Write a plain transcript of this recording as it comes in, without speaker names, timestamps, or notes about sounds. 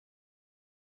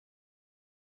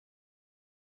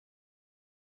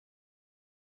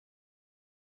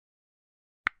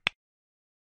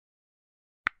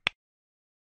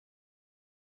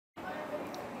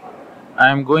I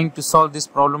am going to solve this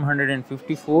problem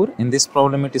 154. In this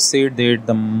problem it is said that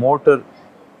the motor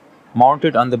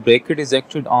mounted on the bracket is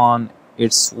acted on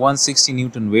its 160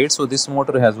 Newton weight. So this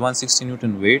motor has 160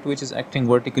 Newton weight which is acting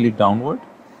vertically downward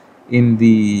in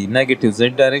the negative z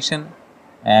direction,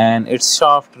 and its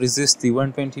shaft resists the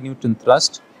 120 Newton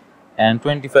thrust and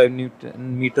 25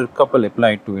 Newton meter couple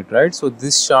applied to it, right? So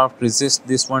this shaft resists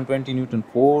this 120 Newton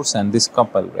force and this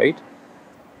couple, right?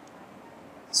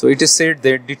 So it is said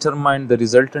that determine the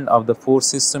resultant of the force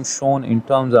system shown in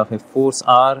terms of a force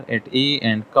R at A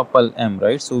and couple M,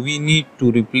 right? So we need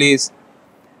to replace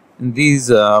these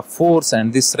force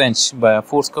and this wrench by a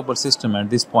force couple system at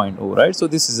this point O, right? So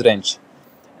this is wrench,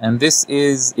 and this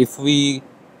is, if we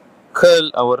curl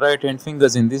our right hand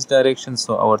fingers in this direction,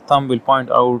 so our thumb will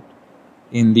point out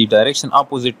in the direction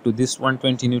opposite to this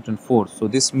 120 Newton force. So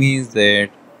this means that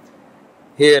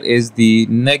here is the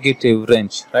negative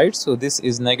wrench, right? So this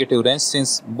is negative wrench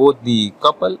since both the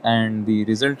couple and the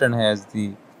resultant has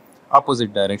the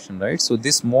opposite direction, right? So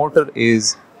this motor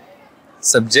is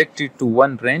subjected to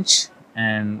one wrench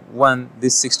and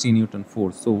this 60 Newton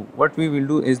force. So what we will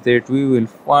do is that we will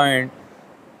find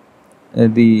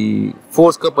the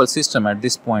force couple system at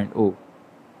this point O.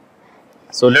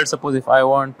 So let's suppose if I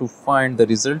want to find the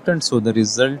resultant, so the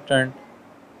resultant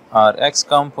Rx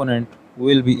component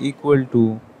will be equal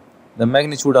to the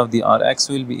magnitude of the Rx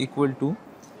will be equal to,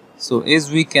 so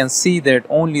as we can see that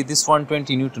only this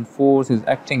 120 Newton force is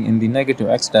acting in the negative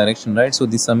x direction, right? So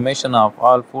the summation of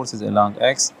all forces along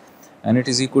x, and it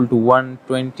is equal to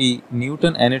 120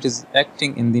 Newton, and it is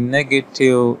acting in the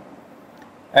negative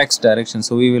x direction,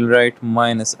 so we will write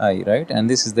minus I, right? And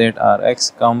this is that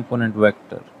Rx component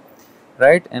vector,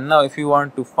 right? And now if you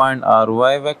want to find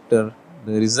Ry vector,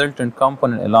 the resultant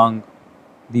component along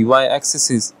the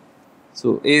y-axis is,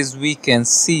 so as we can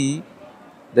see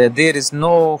that there is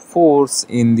no force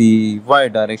in the y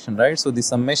direction, right? So the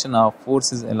summation of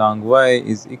forces along y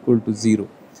is equal to 0.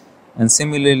 And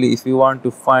similarly, if you want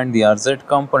to find the Rz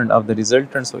component of the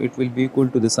resultant, so it will be equal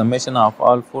to the summation of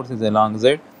all forces along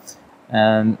z,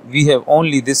 and we have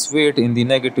only this weight in the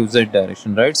negative z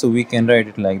direction, right? So we can write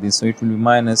it like this, so it will be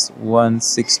minus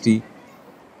 160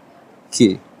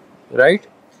 k, right?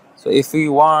 So if we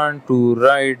want to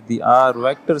write the R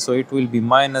vector, so it will be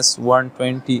minus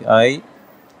 120 I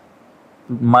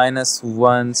minus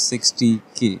 160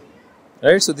 k,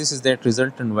 right? So this is that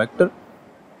resultant vector,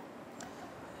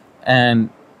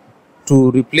 and to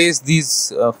replace these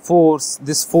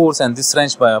this force and this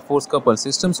wrench by a force couple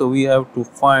system, so we have to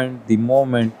find the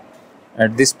moment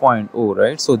at this point O,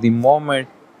 right? So the moment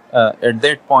at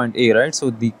that point A, right?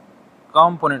 So the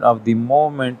component of the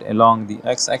moment along the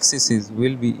x-axis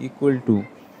will be equal to,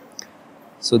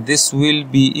 so this will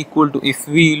be equal to, if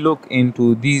we look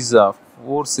into these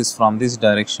forces from this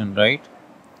direction, right?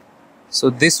 So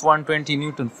this 120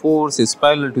 Newton force is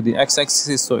parallel to the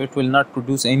x-axis, so it will not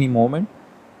produce any moment,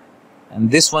 and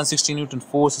this 160 Newton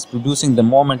force is producing the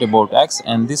moment about x,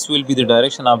 and this will be the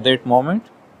direction of that moment,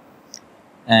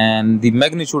 and the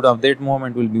magnitude of that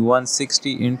moment will be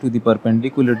 160 into the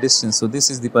perpendicular distance. So this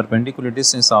is the perpendicular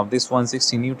distance of this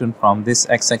 160 Newton from this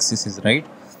x-axis, right?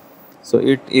 So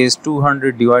it is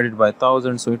 200 divided by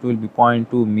 1000, so it will be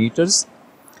 0.2 meters,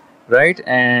 right?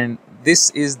 And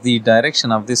this is the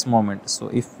direction of this moment. So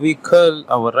if we curl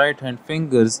our right hand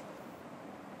fingers,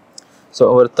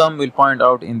 so our thumb will point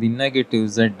out in the negative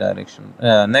z direction,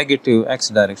 negative x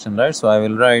direction, right? So I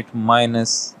will write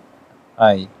minus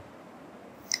I.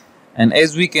 And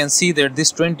as we can see that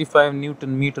this 25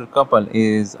 Newton meter couple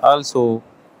is also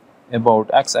about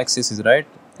x-axis, right?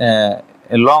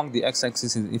 Along the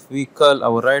x-axis, if we curl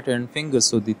our right hand fingers,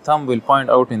 so the thumb will point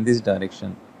out in this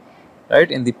direction, right?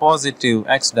 In the positive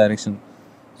x direction.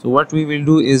 So what we will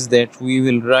do is that we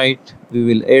will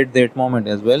add that moment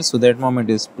as well. So that moment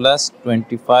is plus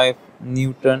 25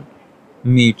 Newton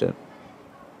meter.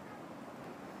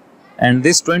 And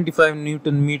this 25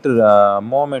 Newton meter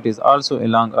moment is also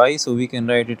along I, so we can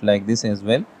write it like this as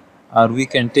well, or we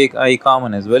can take I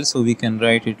common as well, so we can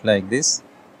write it like this.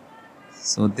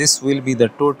 So this will be the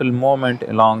total moment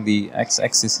along the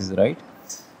x-axis, right?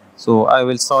 So I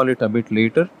will solve it a bit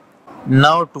later.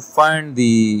 Now to find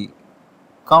the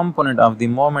component of the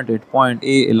moment at point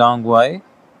A along y,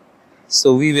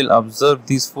 so we will observe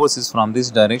these forces from this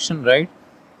direction, right?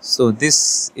 So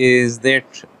this is that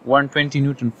 120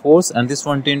 Newton force, and this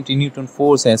 120 Newton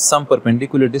force has some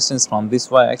perpendicular distance from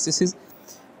this y-axis.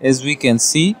 As we can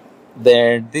see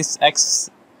that this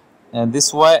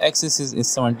y-axis is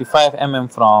 75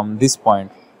 mm from this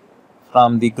point,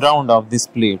 from the ground of this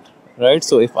plate, right?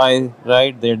 So if I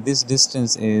write that this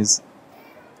distance is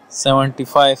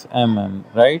 75 mm,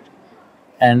 right?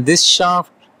 and this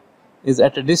shaft is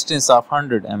at a distance of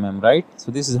 100 mm, right?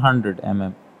 So this is 100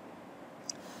 mm.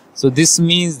 So this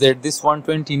means that this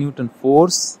 120 Newton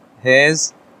force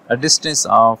has a distance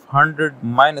of 100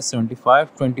 minus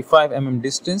 75, 25 mm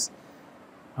distance.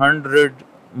 100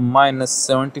 minus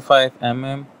 75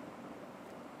 mm,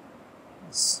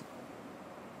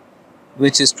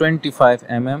 which is 25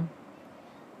 mm.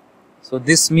 So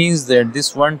this means that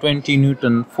this 120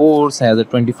 Newton force has a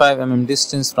 25 mm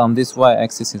distance from this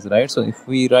y-axis, right? So if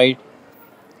we write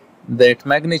that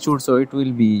magnitude, so it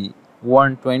will be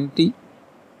 120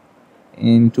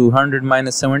 into 100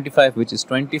 minus 75, which is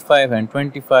 25, and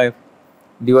 25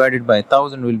 divided by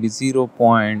 1000 will be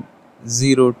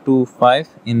 0.025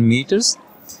 in meters,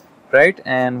 right?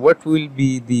 And what will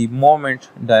be the moment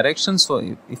direction?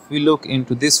 So if we look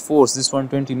into this force, this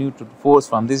 120 Newton force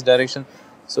from this direction,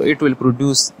 so it will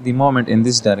produce the moment in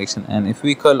this direction. And if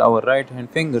we curl our right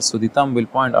hand finger, so the thumb will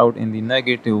point out in the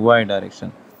negative y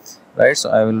direction, right?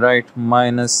 So I will write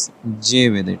minus j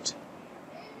with it.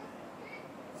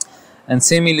 And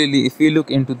similarly, if we look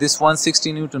into this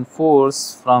 160 Newton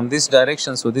force from this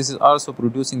direction, so this is also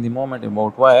producing the moment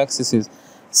about y-axis,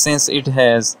 since it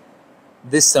has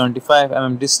this 75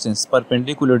 mm distance,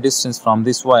 perpendicular distance from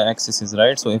this y-axis,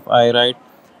 right? So if I write,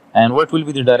 and what will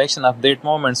be the direction of that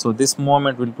moment? So this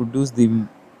moment will produce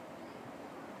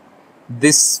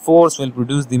this force will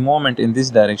produce the moment in this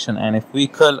direction. And if we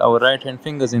curl our right hand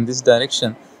fingers in this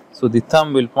direction, so the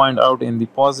thumb will point out in the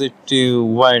positive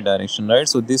y direction, right?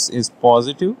 So this is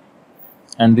positive,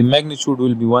 and the magnitude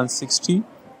will be 160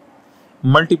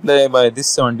 multiplied by this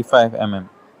 75 mm.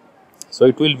 So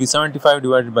it will be 75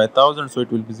 divided by 1000, so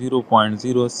it will be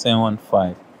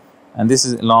 0.075, and this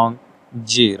is along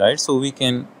j, right? So we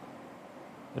can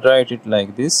write it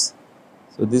like this.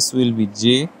 So this will be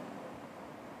j,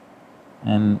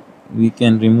 and we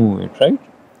can remove it, right?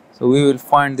 So we will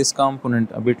find this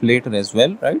component a bit later as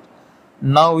well, right?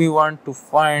 Now we want to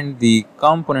find the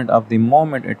component of the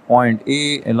moment at point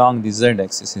A along the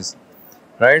z-axis,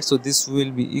 right? So this will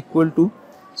be equal to,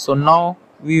 so now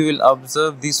we will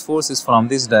observe these forces from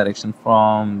this direction,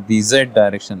 from the z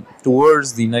direction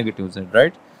towards the negative z,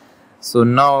 right? So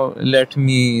now let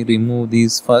me remove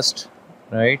these first,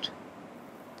 right?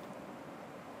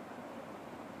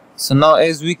 So now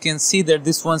as we can see that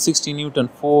this 160 Newton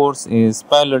force is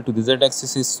parallel to the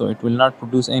z-axis, so it will not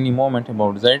produce any moment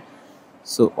about z.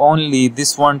 So only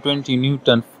this 120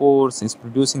 Newton force is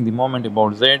producing the moment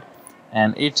about z,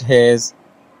 and it has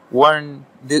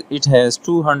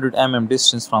 200 mm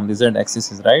distance from the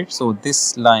z-axis, right? So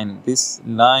this line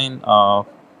of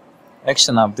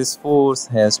action of this force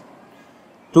has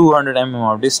 200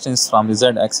 mm of distance from the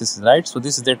z-axis, right? So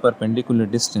this is that perpendicular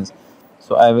distance.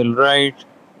 So I will write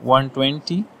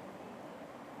 120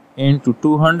 into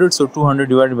 200, so 200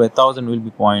 divided by 1000 will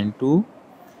be 0.2,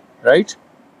 right?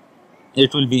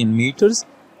 It will be in meters.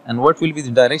 And what will be the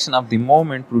direction of the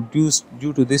moment produced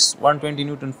due to this 120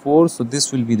 Newton force? So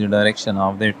this will be the direction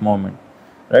of that moment,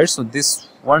 right? So this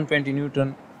 120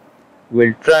 Newton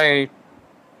will try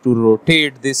to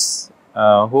rotate this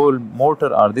whole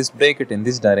motor or this bracket in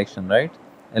this direction, right,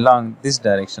 along this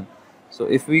direction. So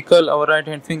if we curl our right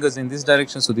hand fingers in this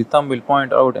direction, so the thumb will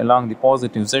point out along the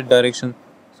positive z direction,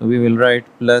 so we will write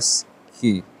plus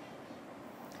k.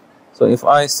 So if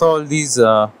I solve these,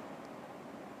 so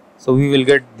we will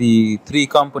get the three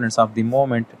components of the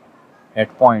moment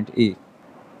at point A.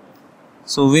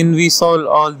 So when we solve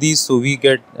all these, so we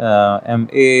get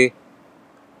MA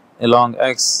along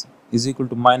x is equal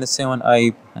to minus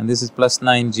 7i, and this is plus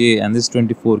 9j, and this is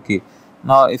 24k.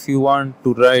 Now if you want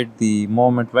to write the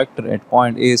moment vector at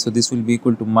point A, so this will be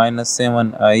equal to minus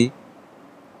 7i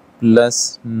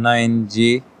plus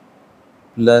 9j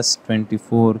plus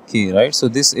 24k, right? So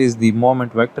this is the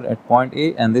moment vector at point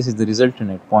A, and this is the resultant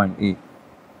at point A.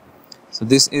 So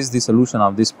this is the solution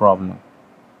of this problem.